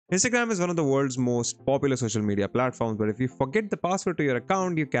Instagram is one of the world's most popular social media platforms, but if you forget the password to your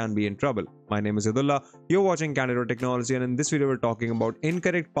account, you can be in trouble. My name is Abdullah, you're watching Candid.Technology, and in this video we're talking about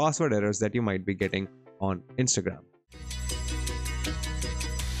incorrect password errors that you might be getting on Instagram.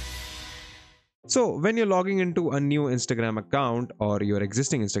 So when you're logging into a new Instagram account or your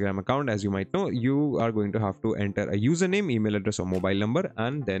existing Instagram account, as you might know, you are going to have to enter a username, email address or mobile number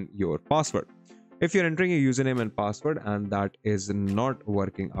and then your password. If you're entering a username and password and that is not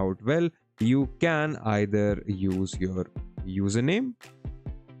working out well, you can either use your username,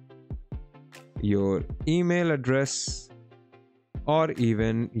 your email address, or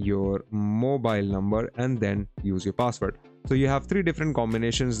even your mobile number and then use your password. So you have three different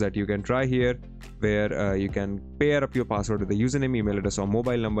combinations that you can try here, where you can pair up your password with the username, email address or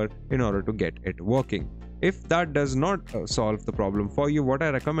mobile number in order to get it working. If that does not solve the problem for you, what I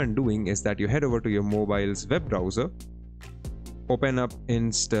recommend doing is that you head over to your mobile's web browser, open up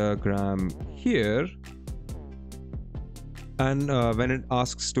Instagram here, and when it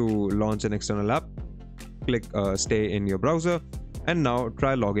asks to launch an external app, click stay in your browser, and now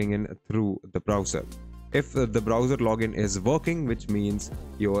try logging in through the browser. If the browser login is working, which means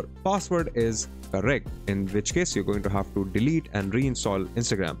your password is correct, in which case you're going to have to delete and reinstall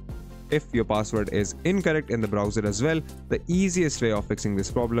Instagram. If your password is incorrect in the browser as well, the easiest way of fixing this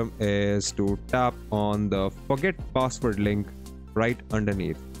problem is to tap on the forget password link right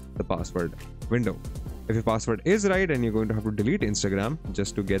underneath the password window. If your password is right and you're going to have to delete Instagram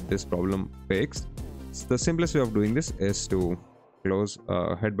just to get this problem fixed, the simplest way of doing this is to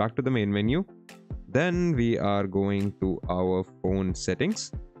head back to the main menu. Then we are going to our phone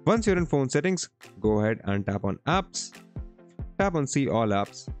settings. Once you're in phone settings, go ahead and tap on apps, tap on see all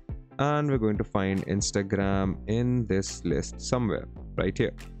apps, and we're going to find Instagram in this list somewhere right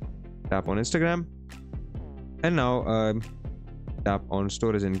here. Tap on Instagram and now tap on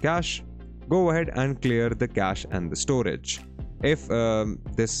storage and cache. Go ahead and clear the cache and the storage. If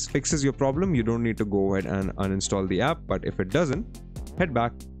this fixes your problem, you don't need to go ahead and uninstall the app, but if it doesn't, head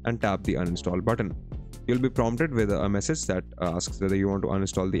back and tap the uninstall button. You'll be prompted with a message that asks whether you want to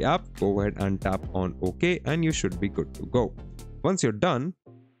uninstall the app. Go ahead and tap on OK and you should be good to go. Once you're done,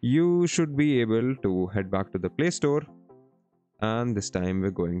 you should be able to head back to the Play Store, and this time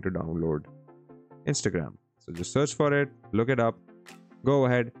we're going to download Instagram. So just search for it, look it up, go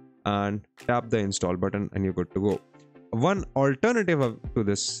ahead and tap the install button and you're good to go. One alternative to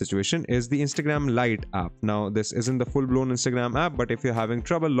this situation is the Instagram Lite app. Now, this isn't the full-blown Instagram app, but if you're having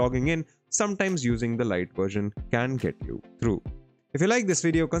trouble logging in, sometimes using the Lite version can get you through. If you like this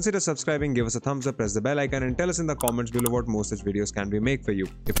video, consider subscribing, give us a thumbs up, press the bell icon and tell us in the comments below what more such videos can we make for you.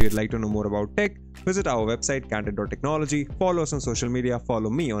 If you'd like to know more about tech, visit our website Candid.Technology, follow us on social media, follow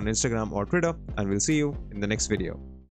me on Instagram or Twitter, and we'll see you in the next video.